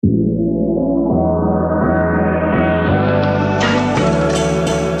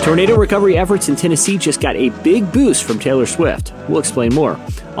Tornado recovery efforts in Tennessee just got a big boost from Taylor Swift. We'll explain more.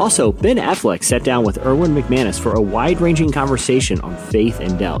 Also, Ben Affleck sat down with Erwin McManus for a wide-ranging conversation on faith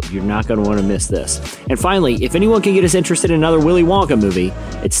and doubt. You're not going to want to miss this. And finally, if anyone can get us interested in another Willy Wonka movie,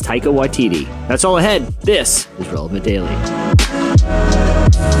 it's Taika Waititi. That's all ahead. This is Relevant Daily.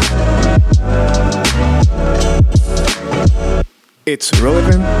 It's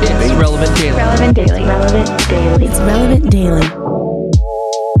Relevant Daily. It's Relevant Daily. Relevant Daily. Relevant Daily. It's Relevant Daily.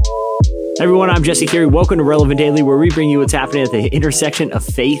 Hey everyone, I'm Jesse Carey. Welcome to Relevant Daily, where we bring you what's happening at the intersection of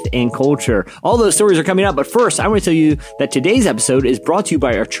faith and culture. All those stories are coming up, but first, I want to tell you that today's episode is brought to you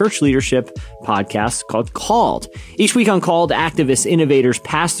by our church leadership podcast called Called. Each week on Called, activists, innovators,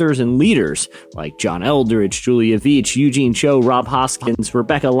 pastors, and leaders like John Eldridge, Julia Veach, Eugene Cho, Rob Hoskins,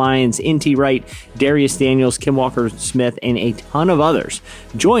 Rebecca Lyons, N.T. Wright, Darius Daniels, Kim Walker-Smith, and a ton of others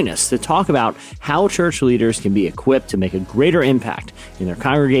join us to talk about how church leaders can be equipped to make a greater impact in their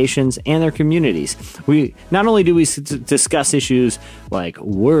congregations and their communities. We not only do we discuss issues like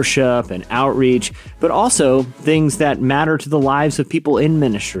worship and outreach, but also things that matter to the lives of people in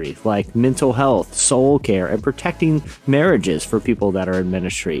ministry, like mental health, soul care, and protecting marriages for people that are in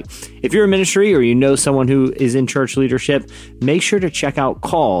ministry. If you're in ministry or you know someone who is in church leadership, make sure to check out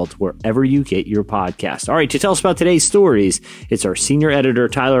Called wherever you get your podcast. All right, to tell us about today's stories, it's our senior editor,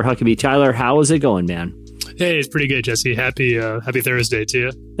 Tyler Huckabee. Tyler, how is it going, man? Hey, it's pretty good, Jesse. Happy Thursday to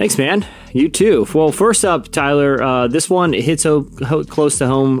you. Thanks, man. You too. Well, first up, Tyler, this one hits so close to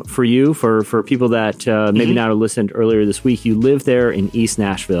home for you, for people that maybe not have listened earlier this week. You live there in East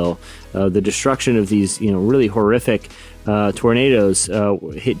Nashville. The destruction of these, really horrific tornadoes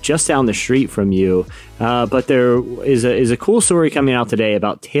hit just down the street from you. But there is a cool story coming out today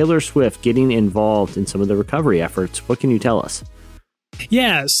about Taylor Swift getting involved in some of the recovery efforts. What can you tell us?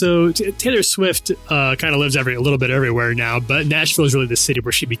 Yeah, so Taylor Swift kind of lives a little bit everywhere now, but Nashville is really the city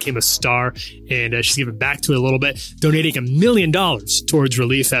where she became a star, and she's given back to it a little bit, donating $1 million towards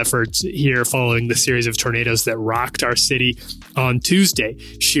relief efforts here following the series of tornadoes that rocked our city on Tuesday.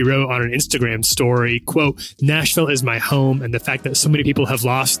 She wrote on an Instagram story, quote, "Nashville is my home, and the fact that so many people have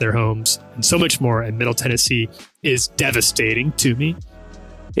lost their homes and so much more in Middle Tennessee is devastating to me."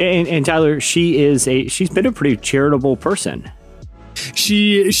 And Tyler, she's been a pretty charitable person.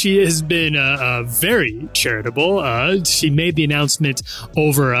 She has been very charitable. She made the announcement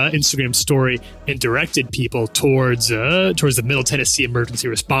over Instagram story and directed people towards the Middle Tennessee Emergency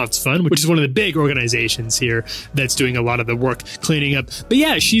Response Fund, which is one of the big organizations here that's doing a lot of the work cleaning up. But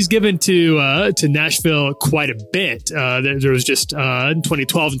yeah, she's given to Nashville quite a bit. There was just in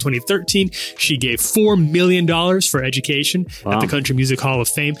 2012 and 2013, she gave $4 million for education at the Country Music Hall of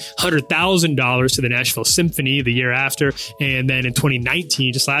Fame, $100,000 to the Nashville Symphony the year after, and then in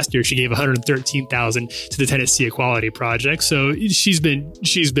 2019, just last year, she gave $113,000 to the Tennessee Equality Project. So she's been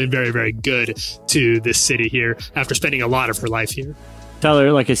very, very good to this city here after spending a lot of her life here.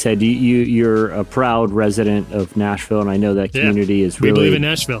 Tyler, like I said, you're a proud resident of Nashville, and I know that community is really... We believe in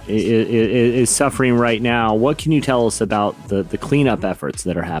Nashville. Is suffering right now. What can you tell us about the cleanup efforts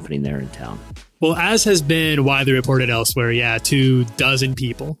that are happening there in town? Well, as has been widely reported elsewhere,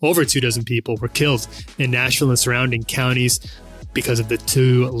 over 24 people were killed in Nashville and surrounding counties because of the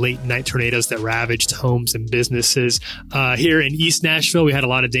 2 late-night tornadoes that ravaged homes and businesses. Here in East Nashville, we had a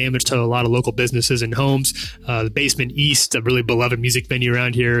lot of damage to a lot of local businesses and homes. The Basement East, a really beloved music venue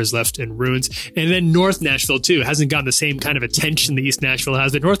around here, is left in ruins. And then North Nashville, too, hasn't gotten the same kind of attention that East Nashville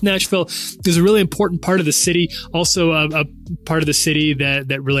has. But North Nashville is a really important part of the city, also a part of the city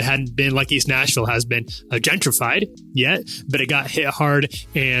that really hadn't been, like East Nashville has been, gentrified yet, but it got hit hard.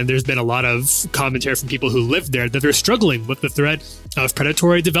 And there's been a lot of commentary from people who live there that they're struggling with the threat of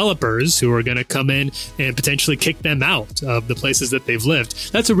predatory developers who are going to come in and potentially kick them out of the places that they've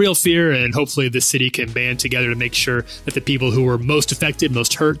lived. That's a real fear, and hopefully the city can band together to make sure that the people who were most affected,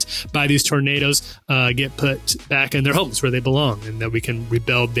 most hurt by these tornadoes get put back in their homes where they belong, and that we can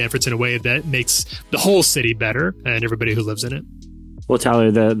rebuild the efforts in a way that makes the whole city better and everybody who lives in it. Well,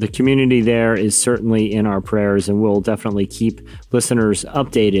 Tyler, the community there is certainly in our prayers, and we'll definitely keep listeners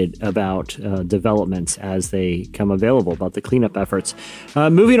updated about developments as they come available about the cleanup efforts.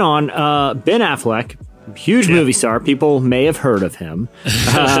 Moving on, Ben Affleck, huge movie star. People may have heard of him.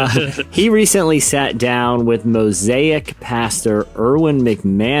 He recently sat down with Mosaic pastor Erwin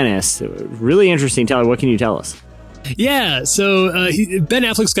McManus. Really interesting. Tyler, what can you tell us? Yeah, so Ben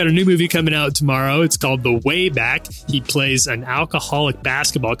Affleck's got a new movie coming out tomorrow. It's called The Way Back. He plays an alcoholic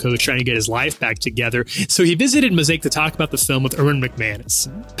basketball coach trying to get his life back together. So he visited Mosaic to talk about the film with Erwin McManus,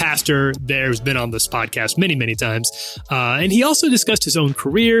 pastor there who's been on this podcast many, many times. And he also discussed his own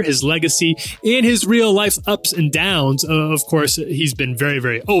career, his legacy, and his real life ups and downs. Of course, he's been very,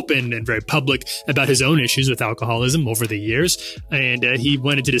 very open and very public about his own issues with alcoholism over the years. And he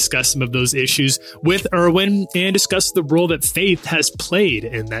wanted to discuss some of those issues with Erwin and discuss the role that faith has played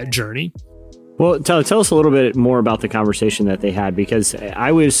in that journey. Well, tell us a little bit more about the conversation that they had, because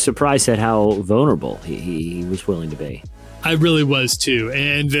I was surprised at how vulnerable he was willing to be. I really was too.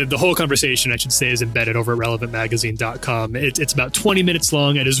 And the whole conversation, I should say, is embedded over at relevantmagazine.com. It's about 20 minutes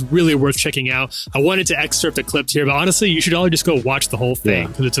long. It is really worth checking out. I wanted to excerpt a clip here, but honestly, you should all just go watch the whole thing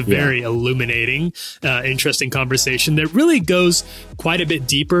because it's a very illuminating, interesting conversation that really goes quite a bit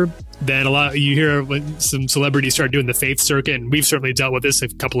deeper than a lot you hear when some celebrities start doing the faith circuit, and we've certainly dealt with this a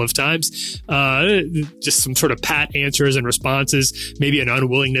couple of times. Just some sort of pat answers and responses, maybe an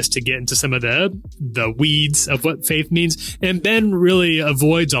unwillingness to get into some of the weeds of what faith means. And Ben really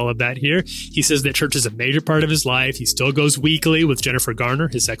avoids all of that here. He says that church is a major part of his life. He still goes weekly with Jennifer Garner,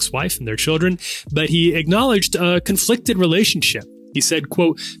 his ex-wife, and their children, but he acknowledged a conflicted relationship. He said,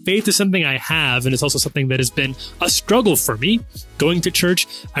 quote, "Faith is something I have, and it's also something that has been a struggle for me. Going to church,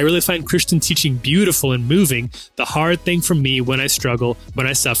 I really find Christian teaching beautiful and moving. The hard thing for me when I struggle, when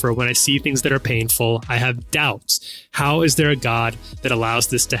I suffer, when I see things that are painful, I have doubts. How is there a God that allows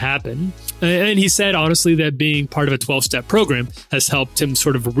this to happen?" And he said, honestly, that being part of a 12-step program has helped him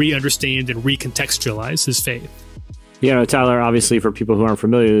sort of re-understand and recontextualize his faith. You know, Tyler, obviously, for people who aren't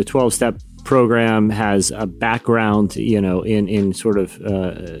familiar, the 12-step program has a background, in sort of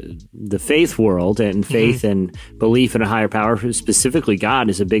the faith world, and faith and belief in a higher power, specifically God,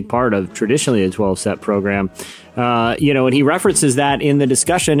 is a big part of traditionally the 12-step program. And he references that in the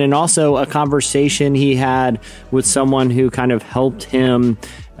discussion, and also a conversation he had with someone who kind of helped him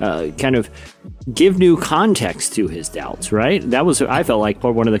kind of give new context to his doubts, right? That was, I felt like,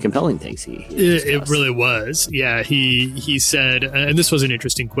 one of the compelling things he It really was. Yeah, he said, and this was an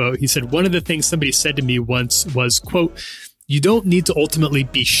interesting quote, he said, "One of the things somebody said to me once was, quote, you don't need to ultimately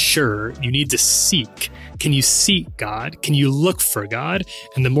be sure, you need to seek. Can you seek God? Can you look for God?"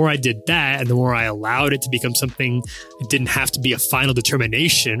 And the more I did that, and the more I allowed it to become something, it didn't have to be a final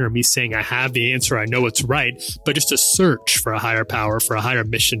determination or me saying I have the answer, I know what's right, but just a search for a higher power, for a higher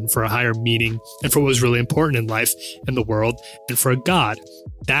mission, for a higher meaning, and for what was really important in life and the world, and for a God.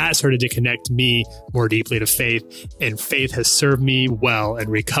 That started to connect me more deeply to faith, and faith has served me well in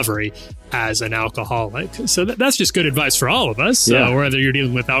recovery as an alcoholic. So that's just good advice for all of us, whether you're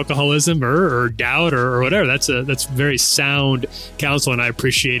dealing with alcoholism or doubt or whatever. That's very sound counsel, and I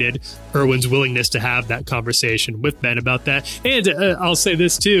appreciated Erwin's willingness to have that conversation with Ben about that. And I'll say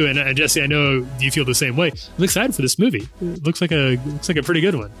this too, and Jesse, I know you feel the same way. I'm excited for this movie. It looks like a pretty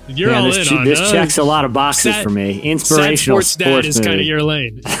good one. You're all in on this. Checks a lot of boxes for me. Inspirational sports dad is kind of your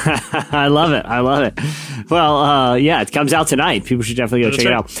lane. I love it. Well, it comes out tonight. People should definitely go check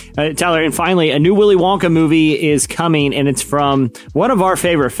it out. Tyler, and finally, a new Willy Wonka movie is coming, and it's from one of our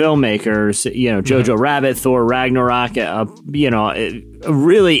favorite filmmakers, Jojo Rabbit, Thor Ragnarok, a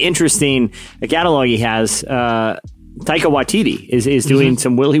really interesting catalog he has. Taika Waititi is doing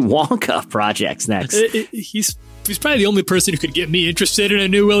some Willy Wonka projects next. He's probably the only person who could get me interested in a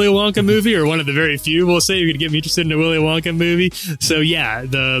new Willy Wonka movie, or one of the very few, we'll say, who could get me interested in a Willy Wonka movie. So yeah,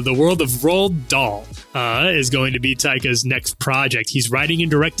 the world of Roald Dahl is going to be Taika's next project. He's writing and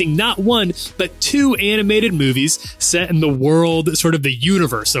directing not one, but 2 animated movies set in the world, sort of the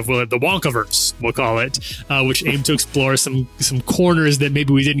universe of the Wonkaverse, we'll call it, which aim to explore some corners that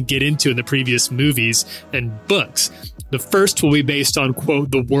maybe we didn't get into in the previous movies and books. The first will be based on,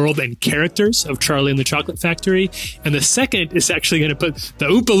 quote, the world and characters of Charlie and the Chocolate Factory. And the second is actually going to put the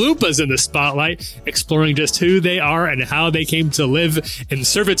Oompa Loompas in the spotlight, exploring just who they are and how they came to live in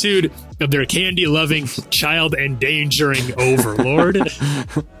servitude of their candy-loving, child-endangering overlord.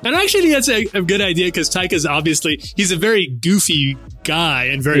 And I actually think that's a good idea, because Taika's obviously, he's a very goofy guy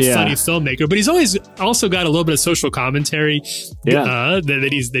and very funny filmmaker, but he's always also got a little bit of social commentary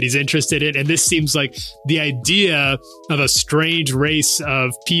that he's interested in. And this seems like the idea of a strange race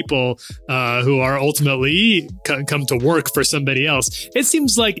of people who are ultimately come to work for somebody else. It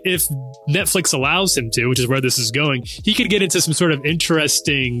seems like if Netflix allows him to, which is where this is going, he could get into some sort of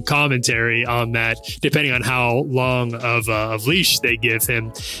interesting commentary on that, depending on how long of leash they give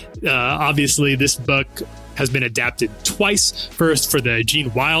him. Obviously, this book has been adapted twice. First for the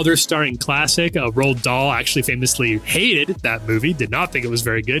Gene Wilder starring classic, Roald Dahl actually famously hated that movie, did not think it was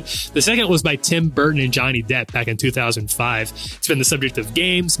very good. The second was by Tim Burton and Johnny Depp back in 2005. It's been the subject of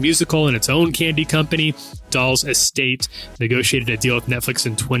games, musical, and its own candy company. Dahl's estate negotiated a deal with Netflix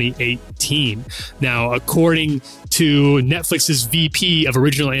in 2018. Now, according to Netflix's VP of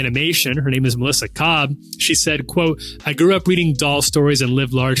original animation, her name is Melissa Cobb, she said, quote, "I grew up reading Dahl stories and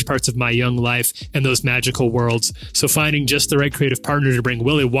lived large parts of my young life in those magical worlds. So finding just the right creative partner to bring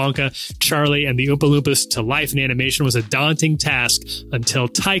Willy Wonka, Charlie, and the Oompa Loompas to life in animation was a daunting task until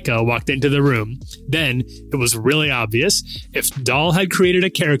Taika walked into the room. Then it was really obvious. If Dahl had created a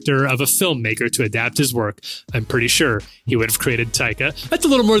character of a filmmaker to adapt his work, I'm pretty sure he would have created Taika." That's a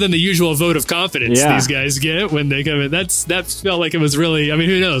little more than the usual vote of confidence these guys get when they come in. That felt like it was really, I mean,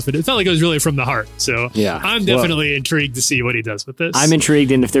 who knows, but it felt like it was really from the heart. So I'm definitely intrigued to see what he does with this. I'm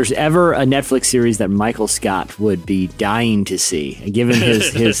intrigued, and if there's ever a Netflix series that Michael Scott would be dying to see, given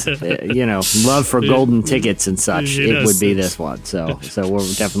his love for golden tickets and such, it would be this one. So we're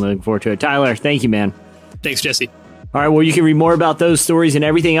definitely looking forward to it. Tyler, thank you, man. Thanks, Jesse. All right, well, you can read more about those stories and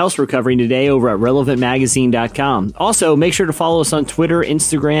everything else we're covering today over at relevantmagazine.com. Also, make sure to follow us on Twitter,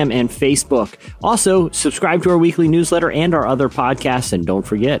 Instagram, and Facebook. Also, subscribe to our weekly newsletter and our other podcasts. And don't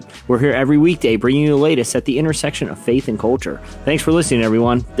forget, we're here every weekday bringing you the latest at the intersection of faith and culture. Thanks for listening,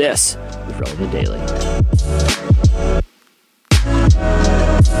 everyone. This is Relevant Daily.